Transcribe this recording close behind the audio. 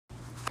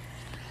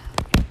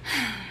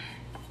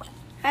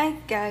Hi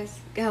guys,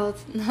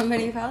 gals, not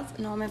many pals,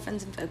 and all my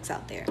friends and folks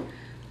out there.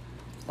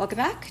 Welcome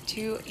back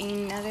to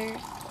another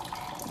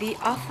The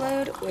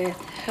Offload with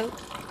Hope,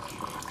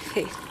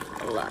 Faith,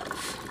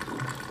 Love.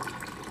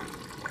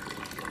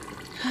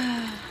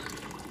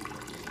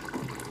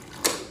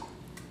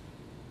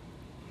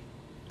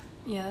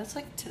 Yeah, that's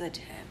like to the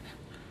tip.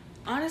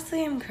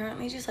 Honestly, I'm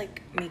currently just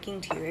like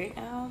making tea right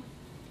now.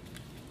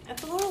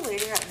 It's a little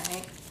later at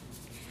night,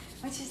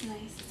 which is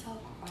nice. It's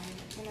all quiet,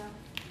 you know.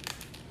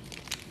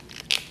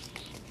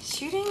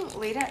 Shooting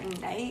late at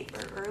night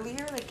or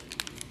earlier, like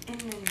in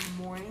the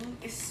morning,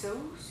 is so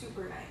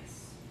super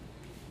nice.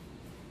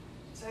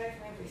 Sorry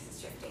if my voice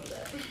is drifting,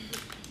 but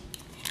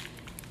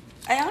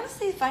I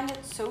honestly find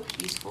it so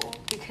peaceful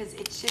because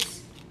it's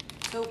just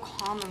so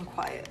calm and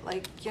quiet.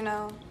 Like, you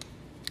know,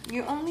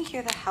 you only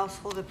hear the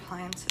household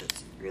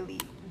appliances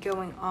really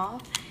going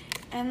off,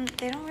 and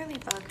they don't really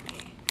bug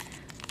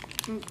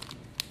me.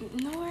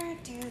 Nor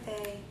do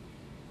they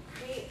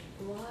create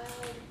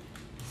loud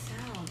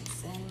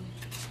sounds and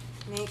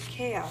make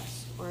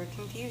chaos or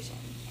confusion.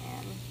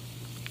 And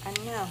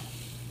I know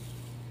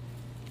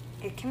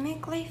it can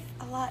make life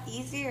a lot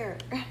easier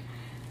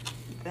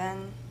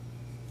than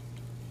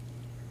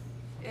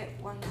it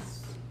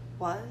once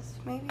was,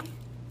 maybe,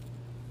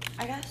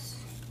 I guess.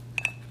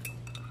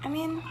 I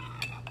mean,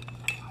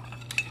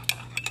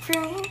 for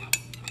me,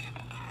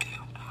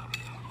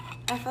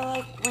 I feel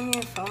like when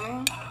you're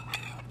filming,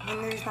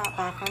 when there's not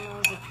background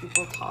noise of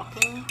people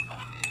talking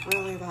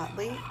really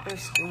loudly or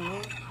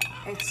screaming,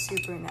 it's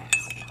super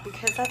nice,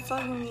 because that's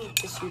all you need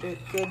to shoot a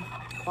good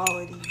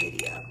quality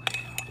video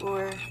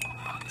or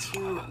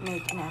to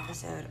make an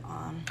episode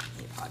on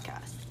a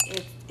podcast.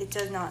 It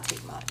does not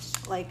take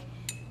much. Like,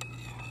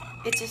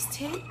 it just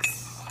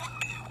takes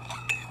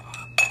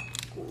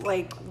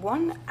like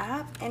one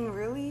app and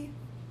really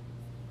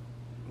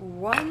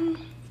one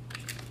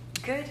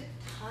good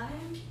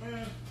time and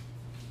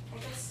I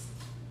guess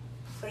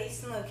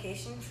place and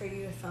location for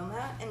you to film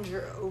at, and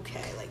you're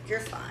okay. Like, you're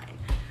fine.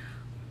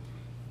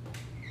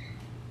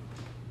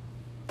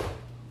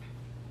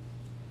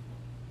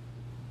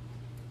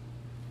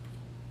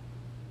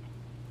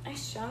 I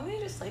strongly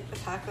dislike the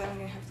fact that I'm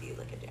gonna have to eat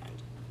like a damn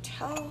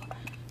toe,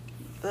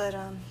 but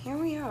here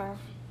we are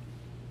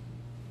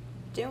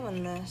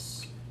doing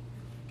this.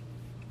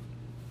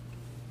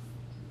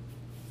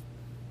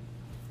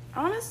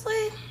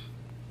 Honestly,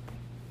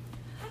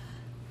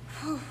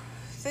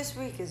 this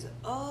week is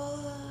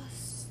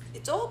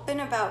it's all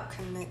been about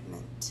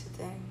commitment to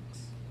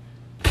things,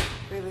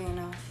 really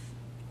enough.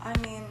 I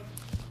mean,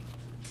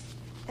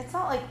 it's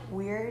not like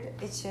weird,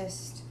 it's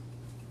just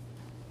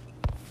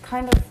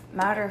kind of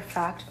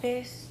matter-of-fact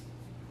based.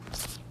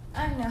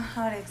 I don't know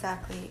how to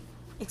exactly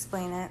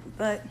explain it,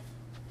 but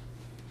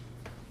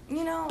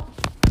you know,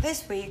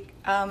 this week,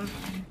 like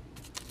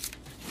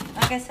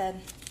I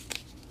said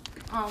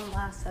on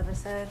last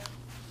episode,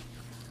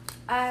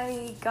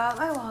 I got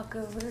my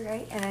walkover,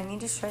 right, and I need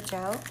to stretch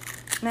out,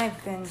 and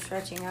I've been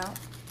stretching out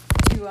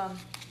to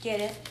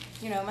get it,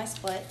 you know, my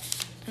split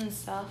and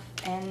stuff,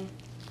 and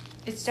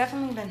it's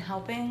definitely been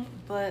helping,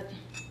 but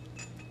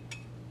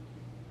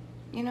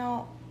you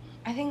know,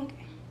 I think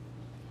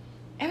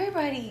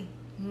everybody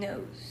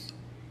knows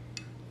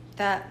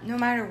that no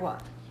matter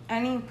what,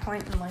 any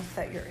point in life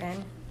that you're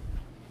in,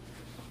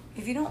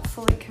 if you don't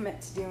fully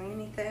commit to doing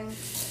anything,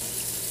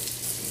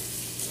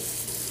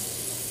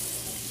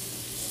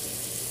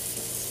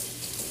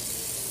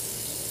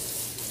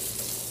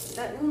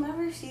 that you'll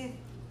never see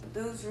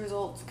those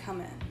results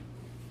come in.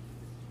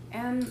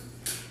 And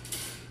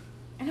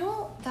I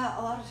know that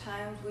a lot of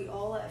times we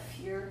all let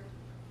fear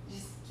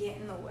just get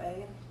in the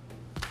way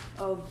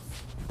of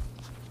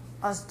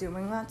us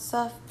doing that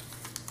stuff,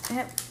 and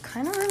it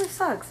kind of really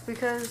sucks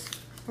because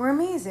we're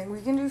amazing. We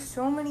can do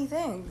so many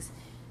things,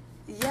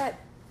 yet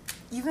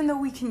even though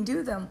we can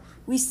do them,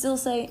 we still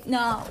say,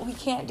 no, we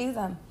can't do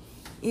them,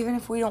 even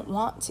if we don't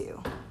want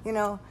to. You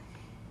know,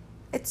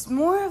 it's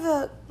more of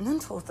a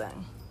mental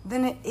thing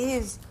than it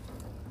is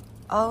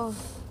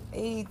of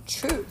a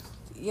truth,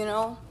 you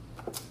know?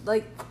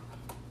 Like,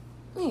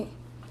 me,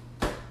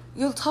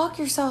 you'll talk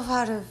yourself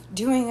out of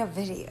doing a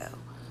video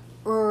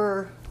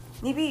or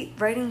maybe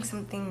writing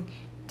something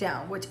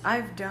down, which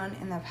I've done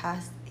in the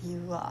past a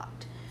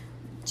lot,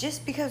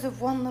 just because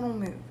of one little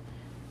move,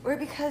 or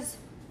because,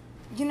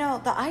 you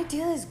know, the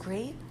idea is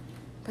great,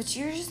 but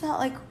you're just not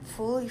like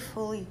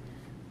fully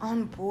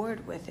on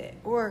board with it,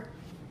 or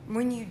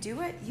when you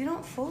do it, you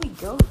don't fully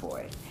go for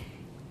it,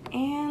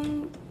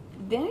 and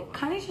then it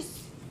kind of just,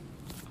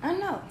 I don't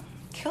know,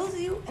 kills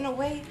you in a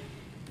way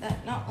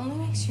that not only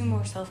makes you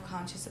more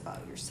self-conscious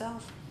about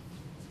yourself,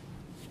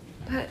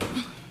 but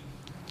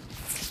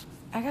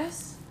I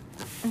guess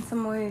in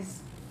some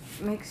ways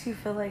makes you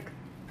feel like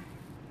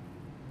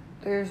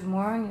there's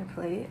more on your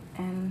plate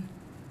and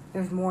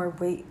there's more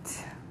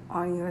weight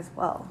on you as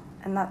well.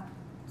 And that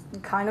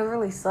kind of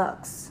really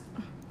sucks.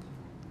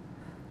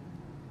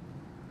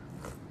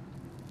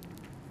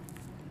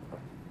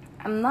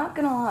 I'm not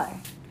gonna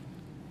lie.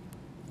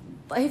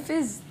 Life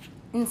is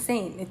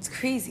insane. It's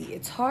crazy.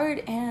 It's hard,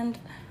 and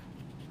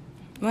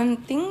when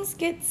things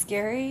get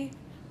scary,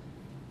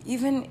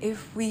 even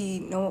if we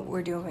know what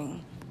we're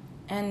doing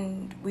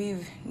and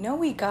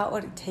we got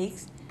what it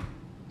takes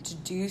to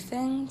do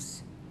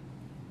things,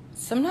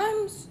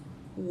 sometimes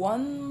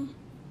one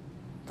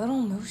little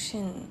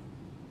motion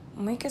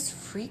will make us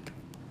freak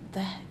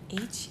the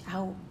H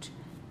out.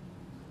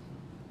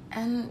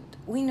 And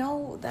we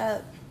know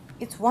that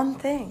it's one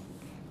thing.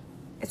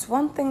 It's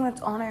one thing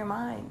that's on our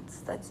minds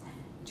that's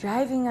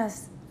driving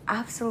us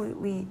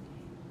absolutely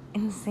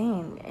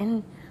insane.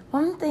 And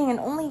one thing, and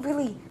only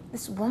really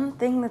this one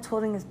thing that's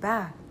holding us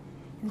back.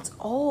 And it's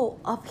all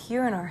up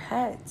here in our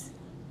heads.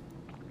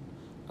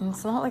 And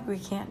it's not like we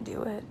can't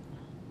do it.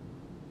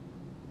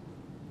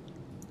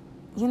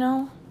 You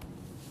know,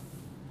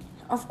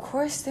 of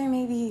course there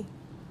may be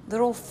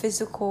little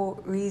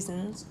physical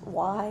reasons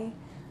why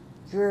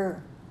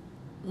you're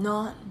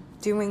not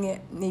doing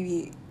it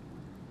maybe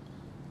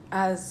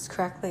as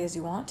correctly as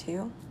you want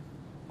to,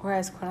 or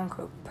as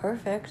quote-unquote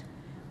perfect,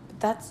 but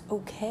that's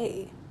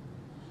okay.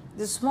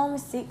 The small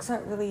mistakes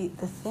aren't really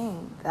the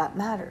thing that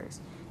matters.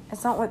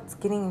 It's not what's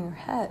getting in your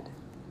head.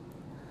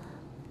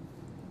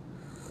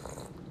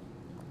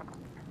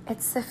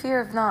 It's the fear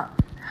of not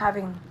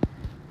having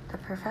the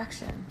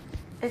perfection.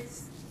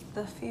 It's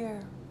the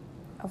fear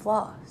of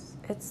loss.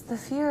 It's the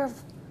fear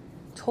of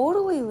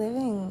totally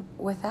living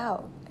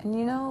without. And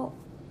you know,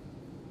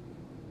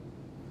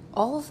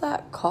 all of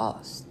that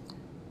cost.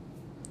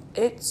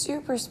 It's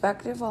your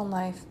perspective on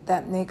life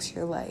that makes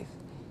your life.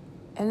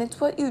 And it's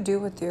what you do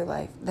with your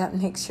life that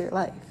makes your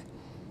life.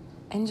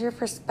 And your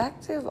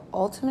perspective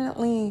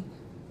ultimately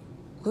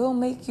will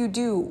make you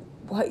do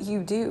what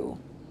you do.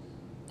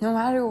 No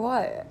matter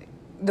what.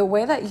 The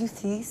way that you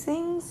see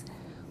things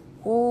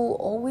will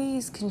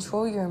always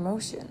control your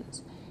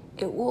emotions.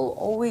 It will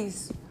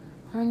always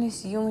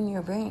harness you and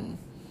your brain.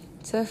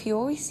 So if you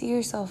always see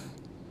yourself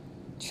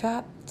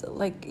trapped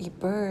like a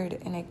bird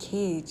in a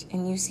cage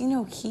and you see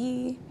no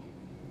key,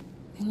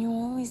 then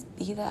you'll always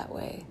be that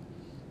way.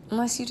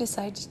 Unless you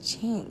decide to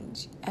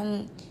change.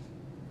 And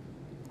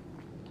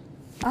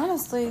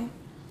honestly,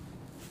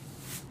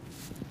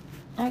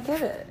 I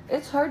get it.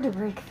 It's hard to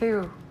break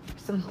through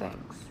some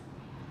things.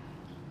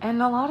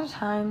 And a lot of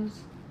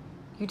times,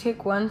 you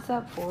take one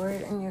step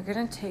forward and you're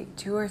going to take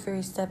 2 or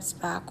 3 steps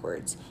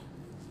backwards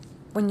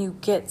when you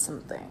get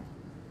something.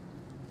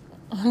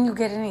 When you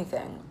get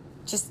anything.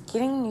 Just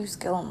getting a new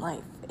skill in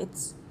life.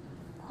 It's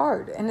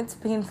hard and it's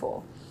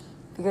painful.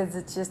 Because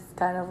it's just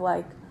kind of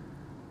like,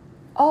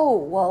 oh,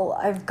 well,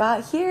 I've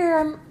got here,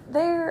 I'm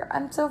there,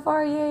 I'm so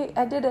far, yay,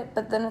 I did it.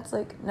 But then it's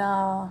like,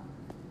 nah,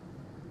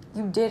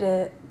 you did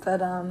it,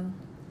 but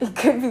it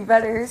could be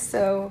better,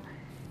 so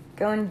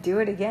go and do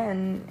it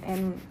again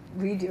and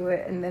redo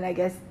it, and then I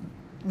guess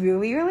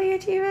really, really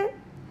achieve it.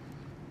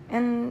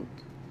 And,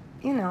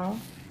 you know,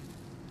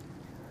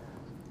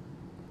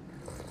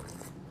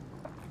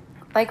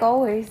 like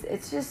always,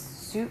 it's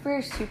just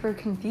super, super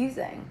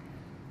confusing.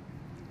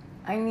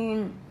 I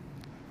mean,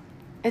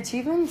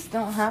 achievements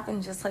don't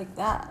happen just like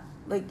that.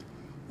 Like,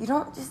 you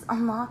don't just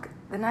unlock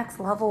the next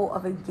level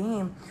of a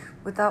game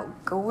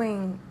without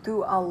going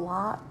through a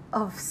lot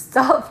of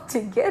stuff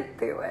to get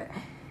through it.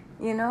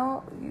 You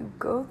know, you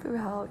go through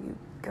hell, you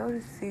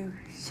go through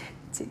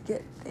shit to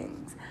get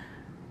things.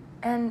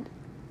 And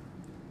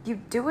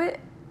you do it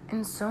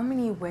in so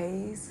many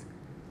ways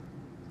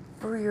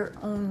for your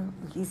own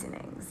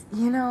reasonings,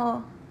 you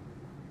know?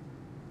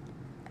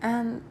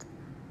 And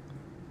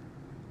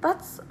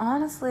that's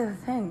honestly the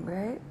thing,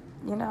 right?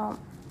 You know,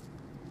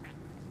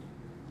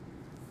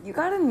 you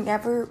gotta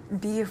never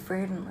be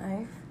afraid in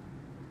life,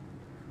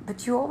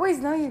 but you always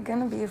know you're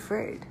gonna be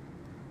afraid.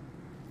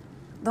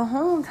 The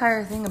whole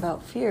entire thing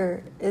about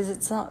fear is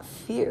it's not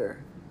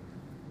fear.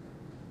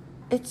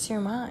 It's your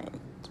mind.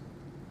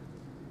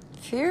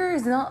 Fear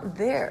is not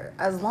there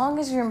as long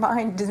as your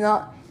mind does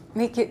not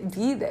make it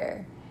be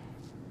there.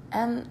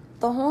 And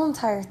the whole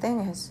entire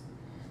thing is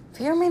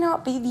fear may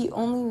not be the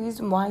only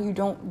reason why you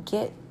don't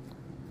get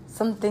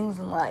some things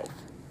in life.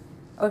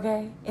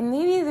 Okay? It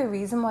may be the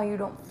reason why you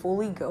don't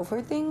fully go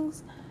for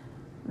things,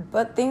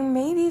 but there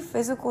may be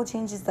physical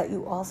changes that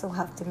you also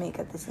have to make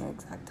at the same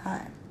exact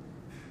time.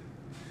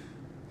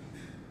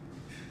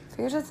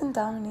 Fear doesn't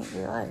dominate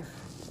your life.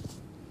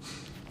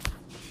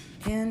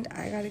 And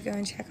I gotta go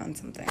and check on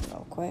something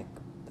real quick,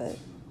 but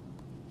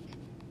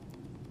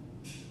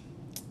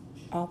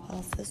I'll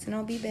pause this and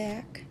I'll be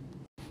back.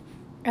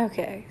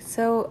 Okay,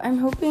 so I'm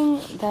hoping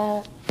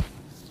that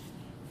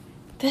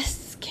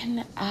this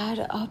can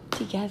add up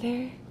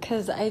together,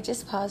 because I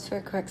just paused for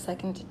a quick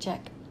second to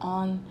check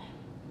on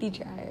the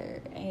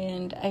dryer,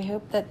 and I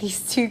hope that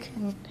these two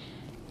can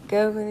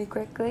go really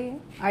quickly.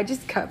 I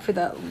just cut for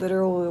that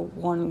literal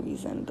one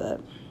reason, but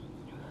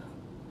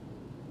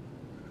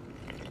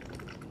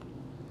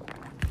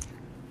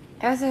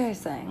as I was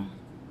saying,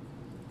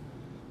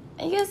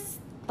 I guess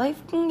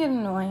life can get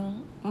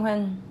annoying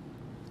when,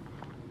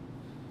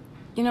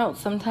 you know,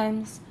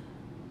 sometimes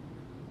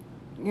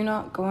you're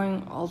not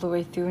going all the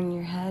way through in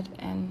your head,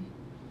 and,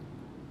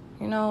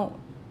 you know,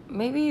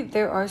 maybe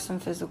there are some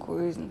physical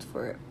reasons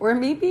for it, or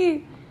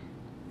maybe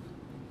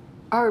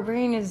our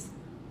brain is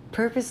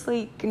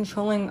purposely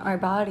controlling our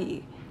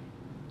body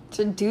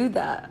to do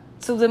that,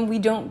 so then we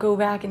don't go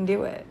back and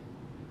do it.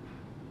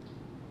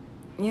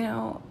 You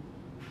know,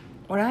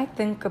 when I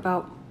think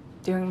about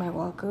doing my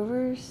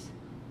walkovers,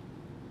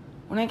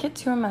 when I get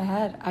two in my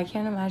head, I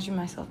can't imagine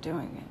myself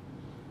doing it.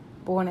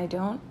 But when I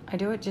don't, I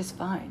do it just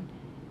fine.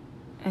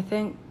 I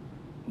think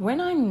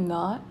when I'm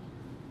not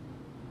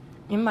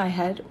in my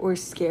head or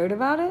scared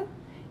about it,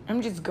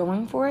 I'm just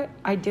going for it,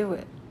 I do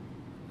it.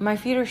 My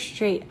feet are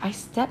straight. I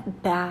step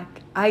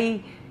back.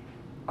 I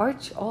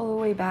arch all the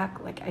way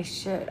back like I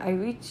should. I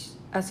reach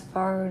as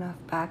far enough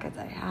back as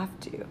I have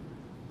to.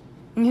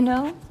 You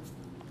know?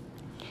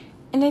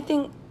 And I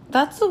think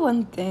that's the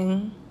one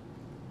thing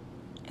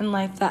in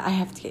life that I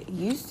have to get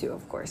used to,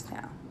 of course,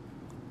 now.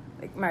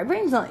 Like, my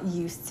brain's not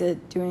used to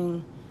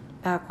doing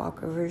back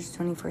walkovers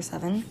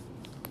 24/7.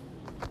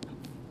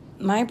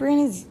 My brain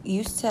is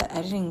used to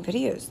editing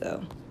videos,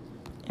 though,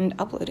 and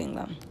uploading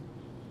them,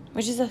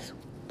 which is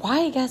why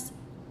I guess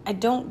I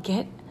don't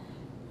get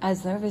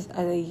as nervous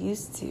as I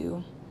used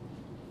to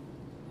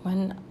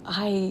when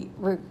I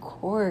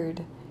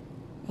record,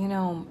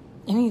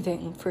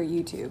 anything for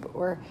YouTube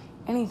or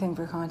anything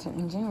for content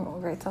in general,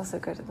 right? It's also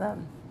good to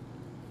them.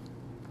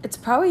 It's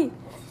probably,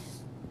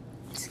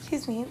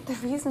 the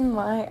reason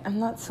why I'm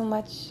not so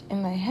much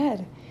in my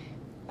head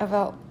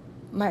about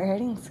my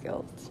writing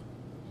skills.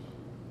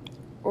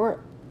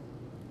 Or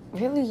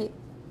really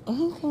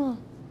anything,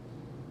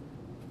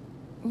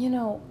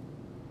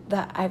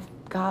 that I've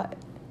got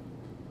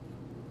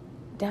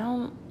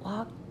down,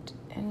 locked,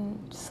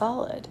 and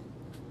solid.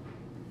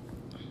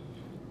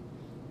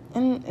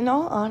 And in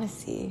all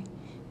honesty,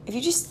 if you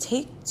just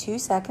take 2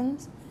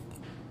 seconds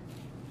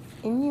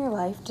in your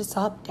life to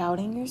stop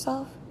doubting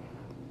yourself,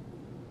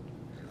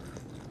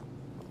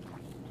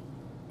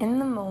 in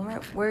the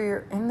moment where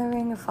you're in the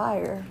ring of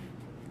fire,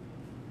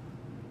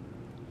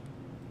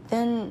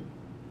 then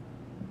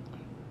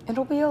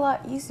it'll be a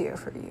lot easier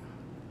for you.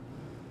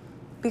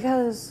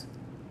 Because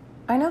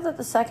I know that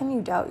the second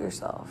you doubt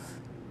yourself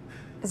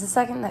is the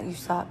second that you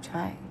stop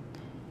trying.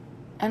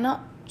 And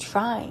not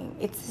trying,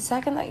 it's the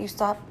second that you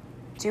stop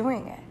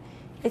doing it.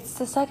 It's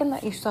the second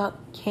that you stop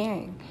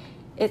caring.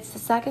 It's the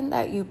second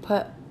that you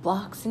put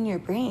blocks in your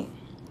brain.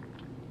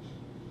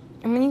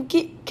 And when you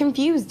get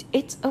confused,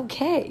 it's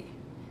okay.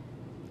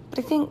 But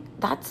I think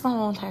that's the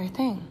whole entire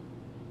thing.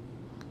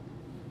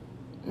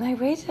 My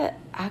way to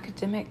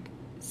academic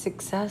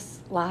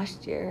success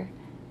last year,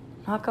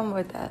 knock on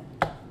wood that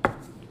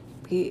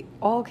we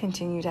all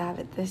continue to have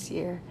it this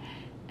year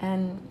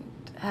and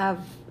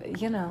have,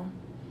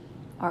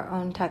 our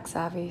own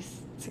tech-savvy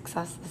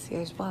success this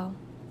year as well.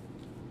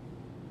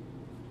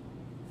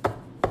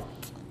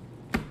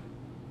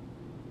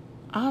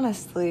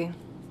 Honestly,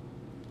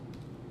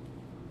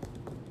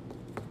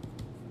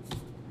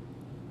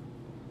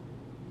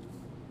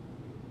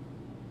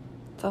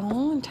 the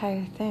whole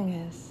entire thing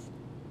is,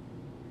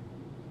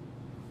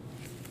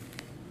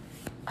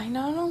 I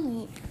not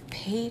only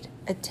paid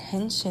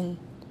attention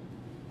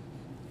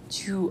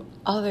to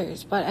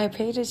others, but I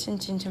paid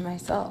attention to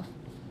myself.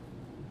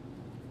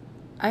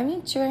 I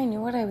made sure I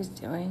knew what I was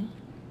doing.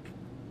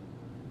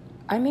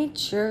 I made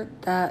sure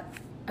that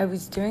I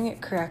was doing it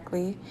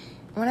correctly.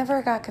 Whenever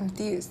I got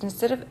confused,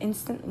 instead of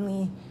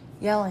instantly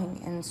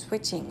yelling and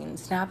switching and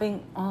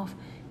snapping off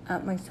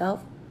at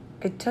myself,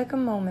 I took a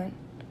moment,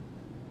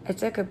 I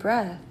took a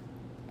breath,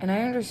 and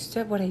I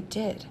understood what I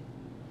did.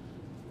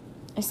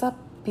 I stopped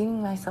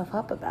beating myself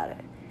up about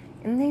it.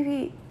 And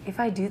maybe if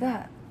I do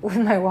that with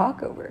my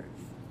walkover,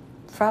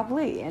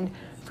 probably, and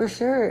for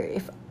sure,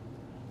 if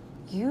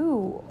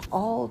you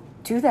all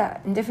do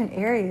that in different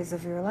areas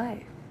of your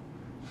life,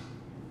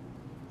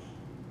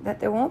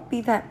 that there won't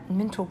be that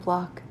mental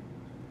block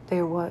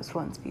there was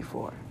once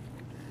before.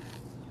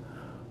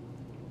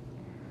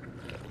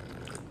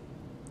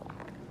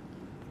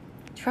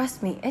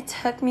 Trust me, it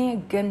took me a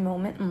good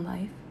moment in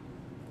life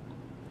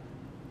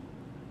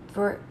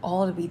for it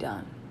all to be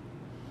done.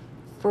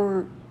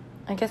 For,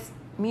 I guess,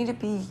 me to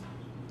be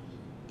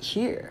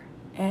here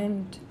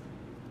and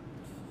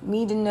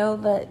me to know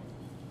that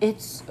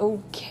it's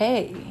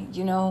okay.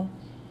 You know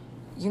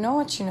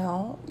what you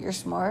know, you're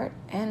smart,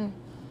 and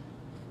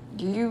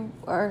you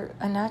are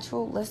a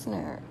natural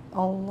listener,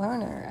 a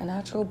learner, a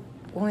natural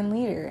born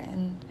leader,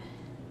 and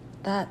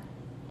that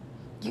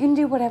you can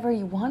do whatever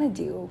you want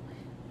to do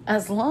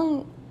as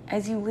long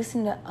as you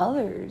listen to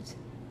others.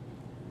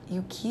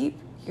 You keep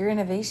your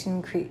innovation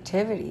and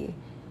creativity,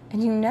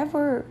 and you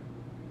never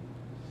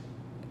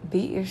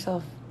beat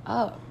yourself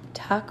up,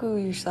 tackle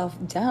yourself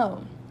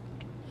down,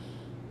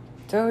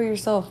 throw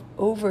yourself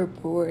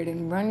overboard,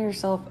 and run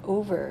yourself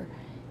over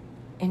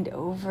and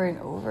over and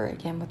over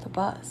again with the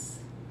bus.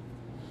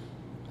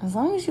 As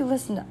long as you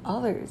listen to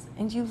others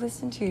and you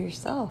listen to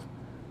yourself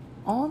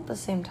all at the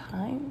same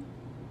time,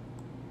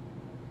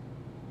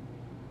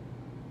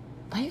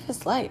 life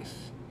is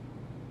life.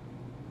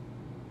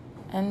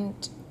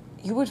 And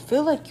you would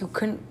feel like you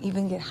couldn't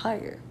even get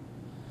higher.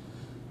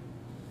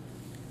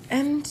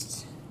 And,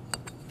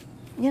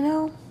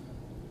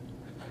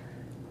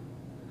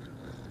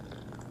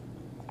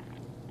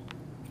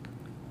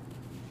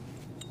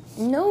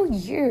 no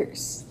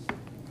years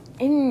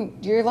in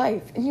your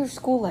life, in your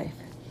school life,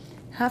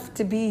 have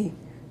to be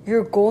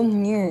your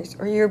golden years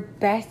or your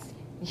best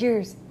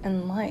years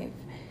in life,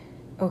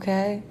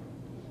 okay?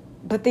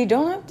 But they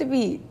don't have to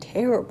be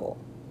terrible.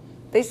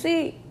 They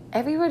say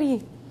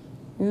everybody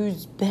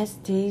whose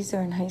best days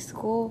are in high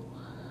school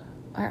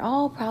are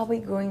all probably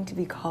going to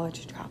be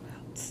college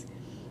dropouts.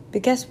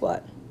 But guess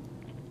what?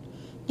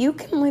 You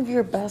can live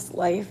your best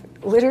life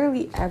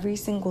literally every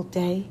single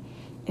day,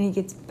 and it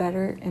gets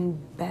better and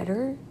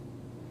better,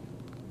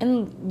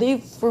 and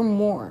live for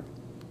more,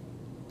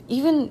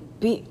 even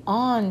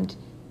beyond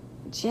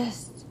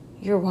just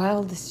your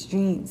wildest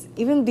dreams,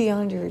 even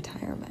beyond your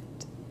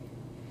retirement.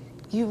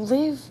 You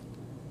live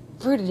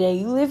for today,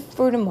 you live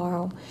for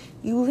tomorrow,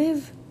 you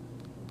live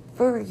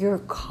for your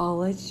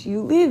college,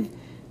 you live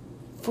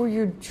for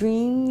your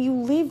dream, you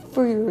live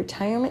for your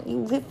retirement, you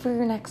live for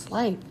your next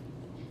life.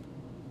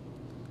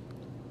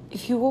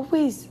 If you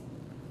always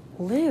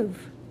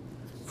live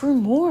for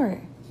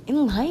more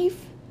in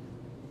life,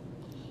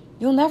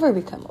 you'll never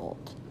become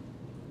old.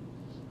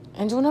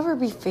 And you'll never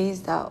be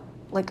phased out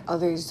like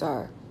others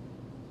are.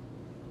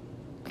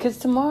 Because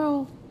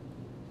tomorrow,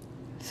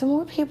 some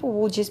more people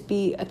will just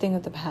be a thing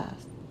of the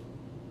past.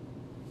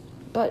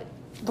 But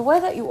the way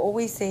that you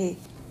always say,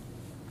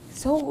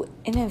 so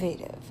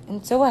innovative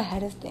and so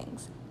ahead of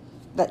things,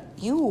 that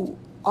you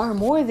are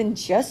more than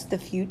just the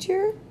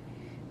future,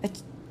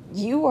 that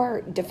you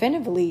are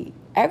definitively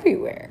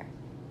everywhere.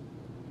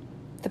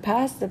 The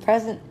past, the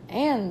present,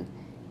 and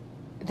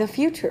the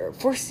future,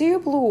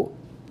 foreseeable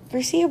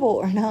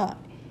or not,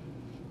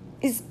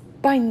 is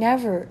by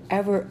never,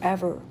 ever,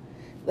 ever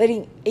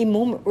letting a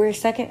moment or a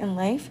second in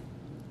life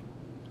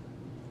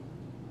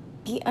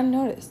be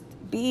unnoticed,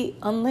 be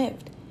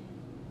unlived,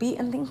 be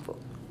unthankful.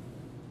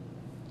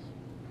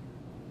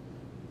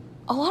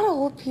 A lot of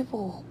old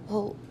people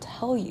will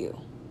tell you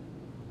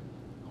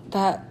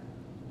that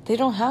they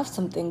don't have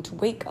something to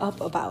wake up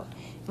about,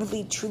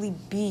 really truly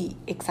be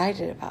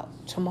excited about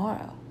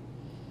tomorrow.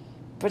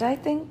 But I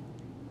think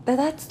that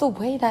that's the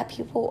way that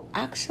people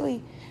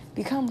actually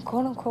become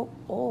quote unquote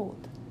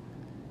old.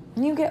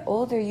 When you get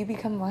older, you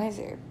become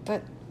wiser.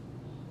 But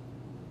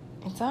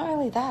it's not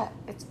really that.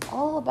 It's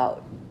all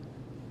about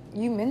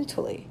you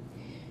mentally,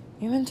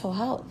 your mental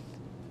health.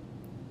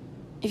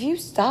 If you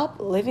stop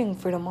living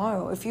for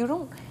tomorrow, if you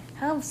don't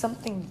have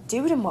something to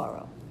do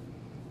tomorrow,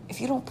 if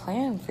you don't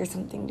plan for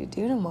something to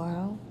do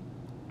tomorrow,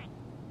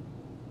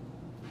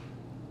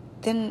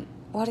 then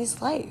what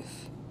is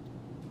life?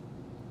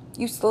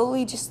 You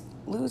slowly just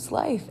lose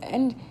life.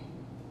 And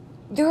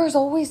there is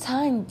always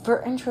time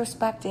for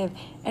introspective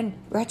and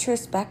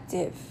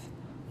retrospective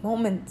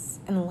moments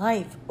in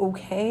life,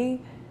 okay?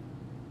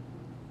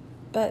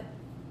 But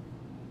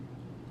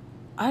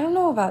I don't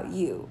know about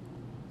you,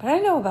 but I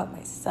know about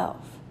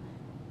myself.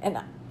 And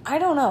I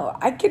don't know,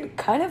 I could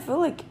kind of feel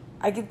like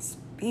I could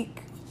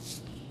speak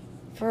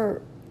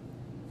for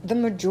the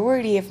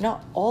majority, if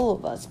not all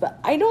of us, but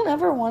I don't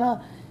ever want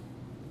to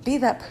be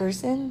that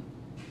person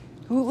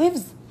who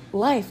lives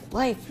life,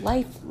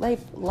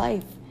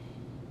 and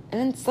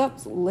then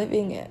stops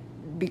living it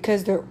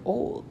because they're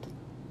old.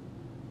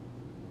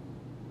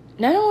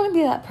 And I don't want to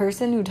be that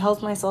person who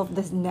tells myself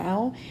this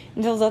now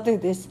and tells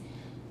others this,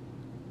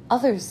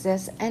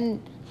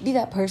 and be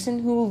that person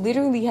who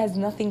literally has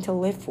nothing to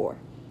live for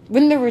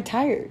when they're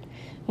retired.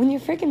 When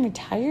you're freaking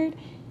retired,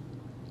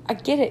 I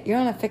get it, you're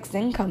on a fixed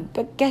income,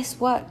 but guess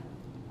what?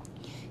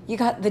 You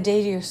got the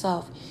day to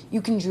yourself.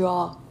 You can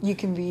draw, you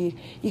can read,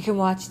 you can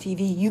watch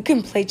TV, you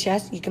can play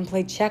chess, you can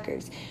play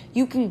checkers.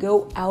 You can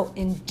go out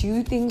and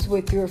do things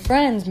with your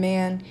friends,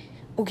 man.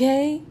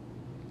 Okay?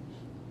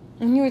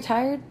 When you're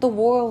retired, the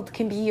world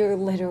can be your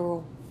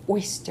literal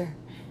oyster.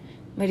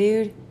 My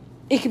dude,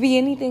 it could be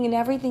anything and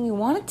everything you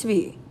want it to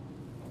be.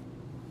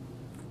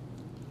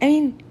 I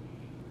mean,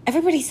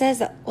 everybody says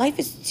that life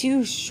is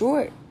too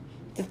short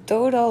to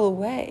throw it all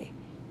away,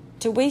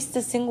 to waste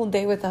a single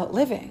day without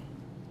living.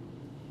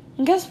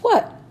 And guess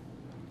what?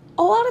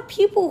 A lot of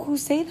people who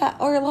say that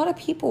are a lot of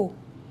people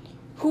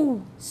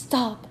who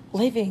stop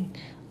living.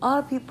 A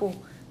lot of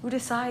people who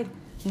decide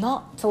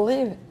not to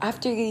live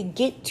after they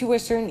get to a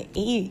certain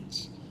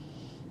age.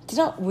 To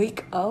not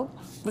wake up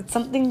with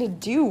something to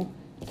do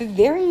the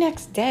very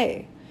next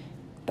day.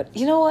 But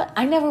you know what?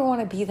 I never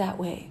want to be that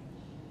way.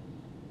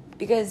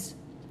 Because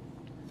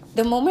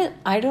the moment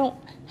I don't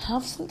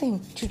have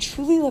something to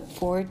truly look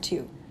forward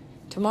to,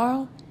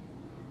 tomorrow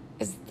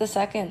is the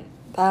second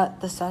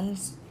that the sun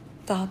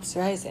stops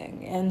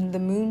rising and the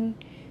moon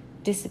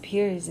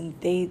disappears and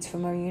fades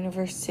from our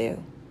universe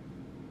too.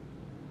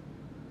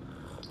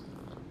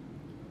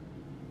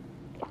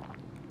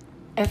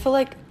 I feel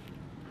like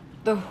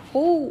the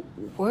whole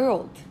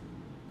world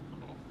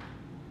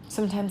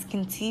sometimes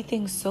can see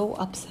things so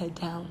upside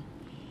down.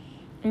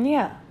 And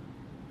yeah,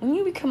 when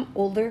you become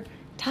older,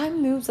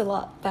 time moves a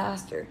lot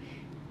faster.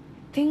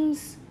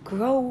 Things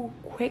grow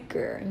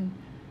quicker and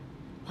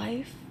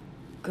life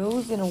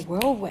goes in a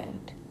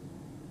whirlwind.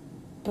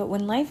 But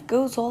when life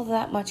goes all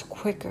that much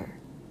quicker,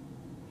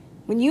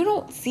 when you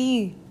don't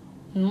see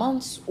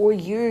months or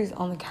years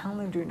on the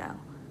calendar now.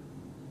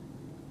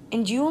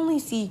 And you only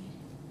see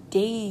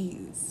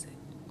days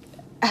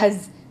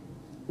as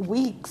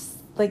weeks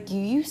like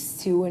you used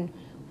to, and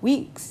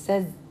weeks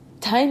as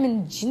time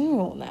in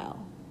general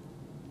now.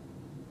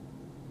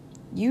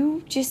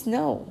 You just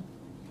know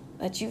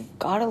that you've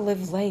got to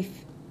live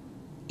life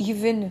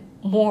even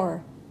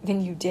more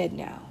than you did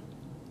now.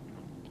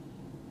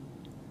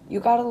 You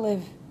got to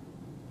live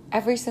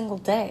every single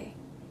day.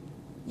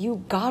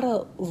 You got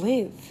to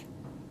live.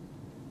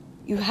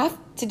 You have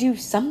to do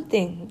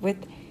something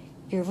with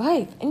your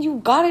life, and you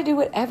got to do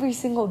it every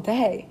single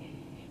day.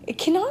 It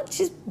cannot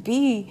just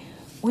be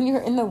when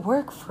you're in the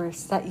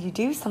workforce that you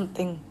do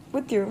something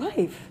with your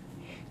life.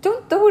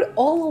 Don't throw it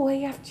all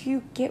away after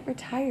you get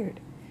retired.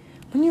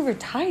 When you're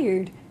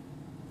retired,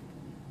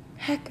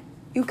 heck,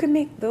 you can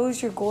make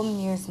those your golden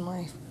years in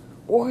life,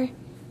 or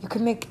you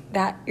can make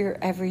that your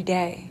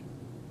everyday.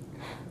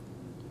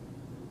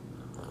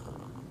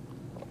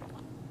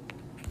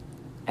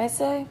 I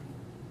say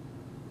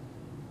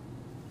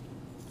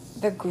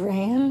the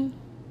grand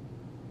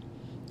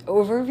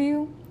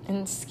overview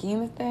and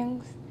scheme of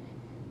things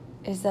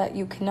is that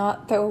you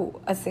cannot throw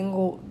a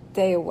single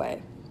day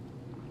away.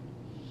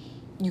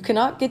 You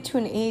cannot get to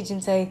an age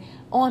and say,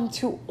 oh, I'm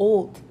too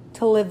old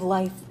to live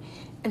life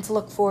and to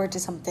look forward to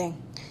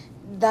something.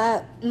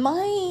 That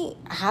my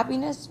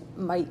happiness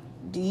might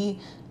be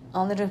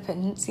on the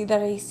dependency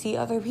that I see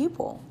other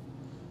people.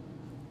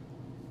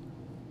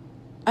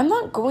 I'm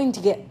not going to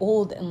get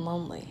old and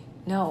lonely.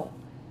 No.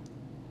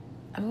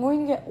 I'm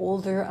going to get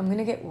older. I'm going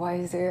to get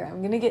wiser. I'm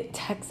going to get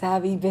tech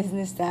savvy,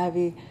 business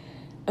savvy.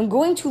 I'm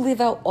going to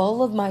live out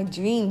all of my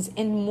dreams,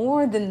 and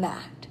more than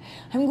that.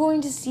 I'm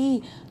going to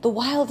see the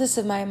wildest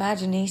of my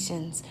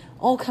imaginations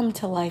all come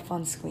to life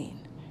on screen.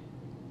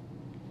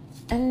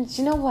 And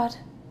you know what?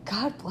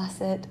 God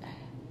bless it.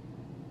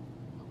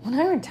 When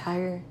I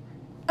retire,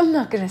 I'm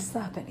not going to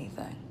stop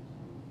anything.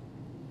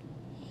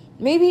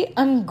 Maybe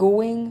I'm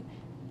going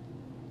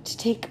to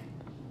take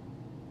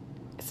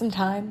some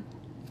time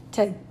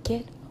to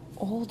get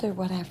old or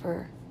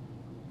whatever.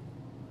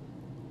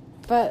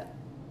 But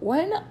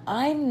when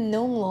I'm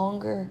no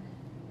longer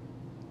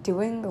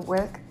doing the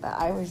work that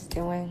I was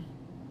doing,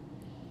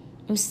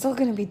 I'm still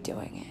going to be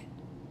doing it.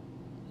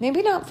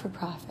 Maybe not for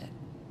profit,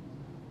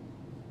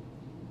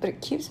 but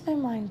it keeps my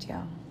mind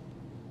young.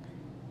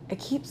 It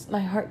keeps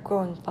my heart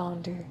growing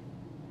fonder.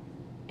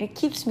 It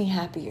keeps me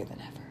happier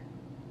than ever.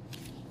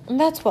 And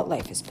that's what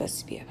life is supposed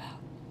to be about.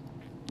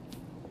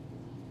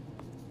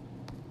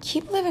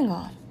 Keep living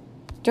on.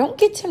 Don't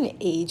get to an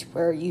age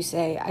where you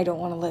say, I don't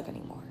want to live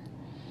anymore.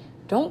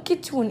 Don't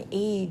get to an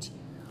age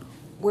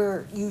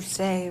where you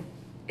say,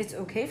 it's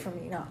okay for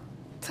me not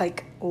to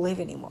live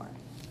anymore.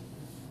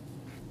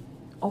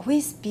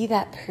 Always be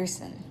that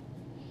person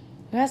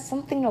who has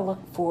something to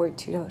look forward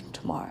to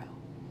tomorrow.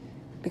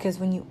 Because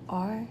when you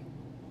are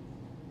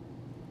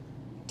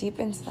deep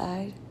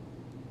inside,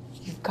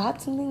 you've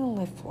got something to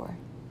live for.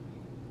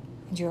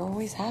 And you're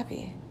always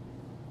happy.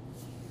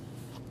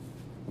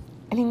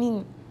 And I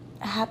mean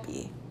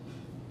happy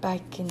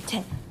by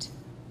content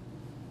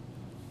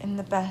in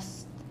the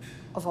best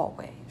of all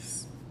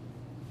ways.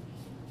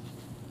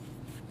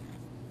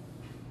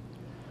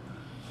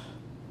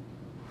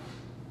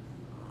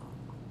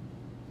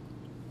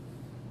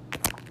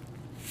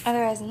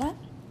 Otherwise than that,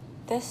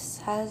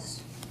 this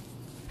has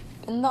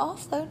been the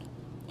offload.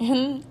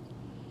 And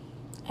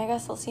I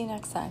guess I'll see you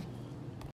next time.